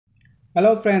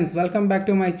Hello friends, welcome back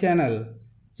to my channel,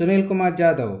 Sunil Kumar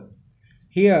Jadhav.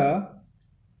 Here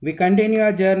we continue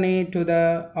our journey to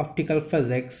the optical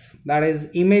physics, that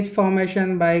is image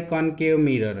formation by concave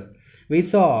mirror. We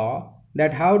saw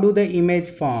that how do the image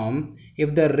form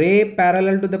if the ray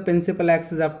parallel to the principal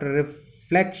axis after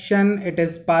reflection it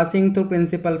is passing through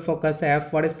principal focus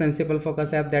F. What is principal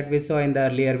focus F that we saw in the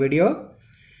earlier video?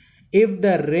 If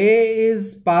the ray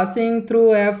is passing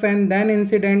through F and then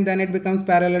incident, then it becomes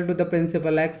parallel to the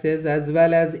principal axis, as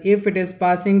well as if it is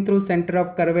passing through center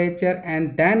of curvature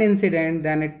and then incident,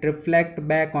 then it reflect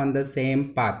back on the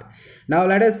same path. Now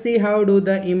let us see how do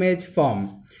the image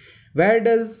form. Where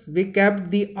does we kept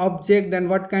the object, then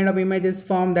what kind of image is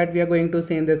formed, that we are going to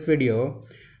see in this video.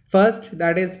 First,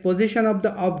 that is position of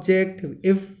the object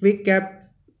if we kept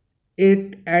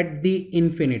it at the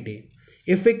infinity.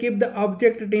 If we keep the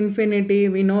object at infinity,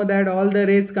 we know that all the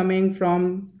rays coming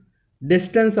from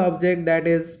distance object, that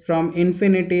is from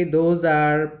infinity, those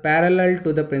are parallel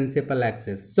to the principal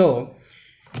axis. So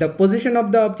the position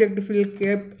of the object if we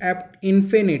keep at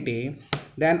infinity,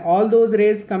 then all those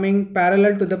rays coming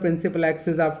parallel to the principal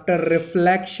axis after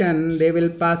reflection, they will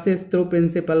passes through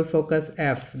principal focus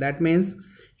F. That means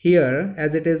here,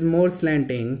 as it is more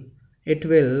slanting, it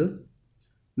will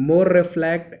more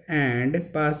reflect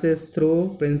and passes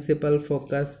through principal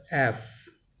focus F.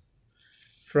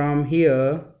 From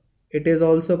here it is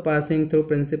also passing through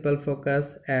principal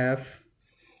focus F.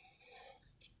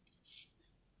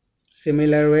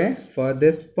 Similar way, for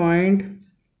this point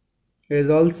it is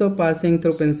also passing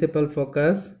through principal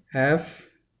focus F.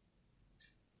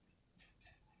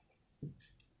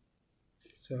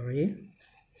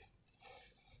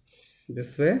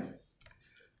 This way,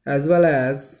 as well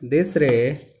as this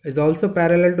ray is also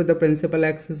parallel to the principal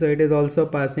axis, so it is also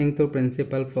passing through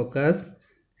principal focus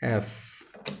F.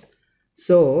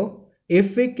 So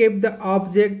if we keep the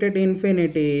object at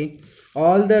infinity,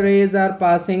 all the rays are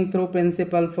passing through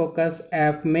principal focus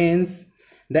F, means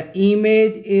the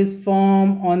image is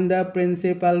formed on the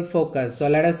principal focus. So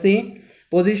let us see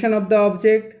position of the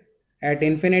object at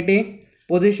infinity,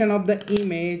 position of the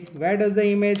image. Where does the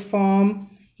image form?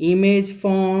 Image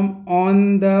form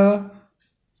on the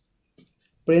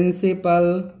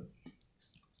principal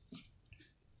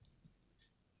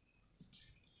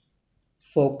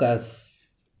focus,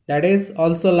 that is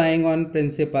also lying on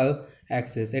principal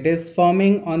axis. It is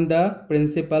forming on the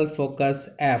principal focus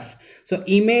F. So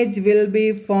image will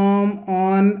be formed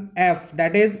on F,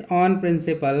 that is on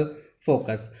principal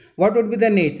focus. What would be the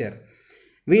nature?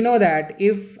 We know that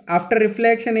if after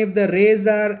reflection, if the rays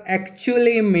are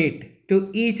actually meet to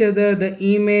each other, the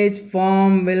image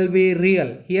form will be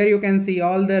real. Here you can see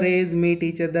all the rays meet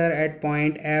each other at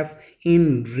point F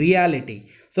in reality.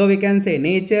 So we can say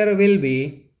nature will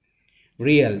be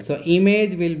real. So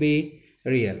image will be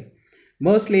real.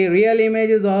 Mostly real image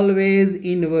is always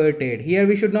inverted. Here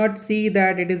we should not see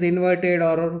that it is inverted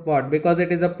or what, because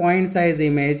it is a point size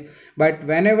image. But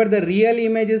whenever the real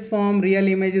image is formed, real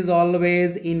image is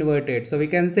always inverted. So we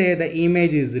can say the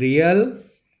image is real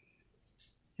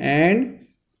and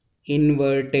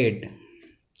inverted.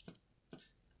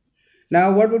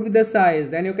 Now what would be the size?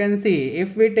 Then you can see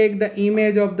if we take the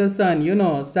image of the sun, you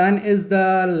know sun is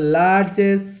the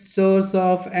largest source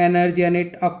of energy and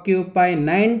it occupies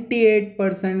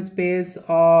 98% space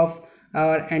of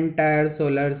our entire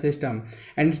solar system,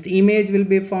 and its image will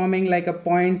be forming like a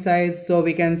point size. So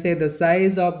we can say the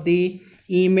size of the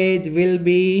image will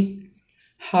be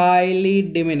highly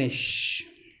diminished.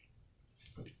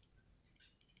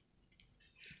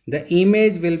 The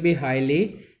image will be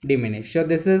highly diminished. So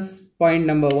this is point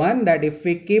number one, that if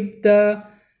we keep the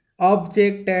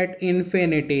object at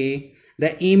infinity,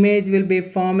 the image will be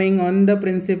forming on the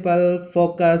principal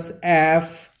focus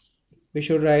F. We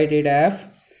should write it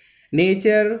F.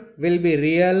 Nature will be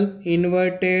real,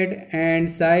 inverted, and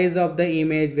size of the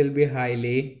image will be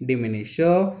highly diminished.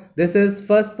 So this is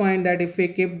first point, that if we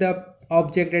keep the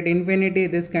object at infinity,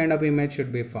 this kind of image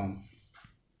should be formed.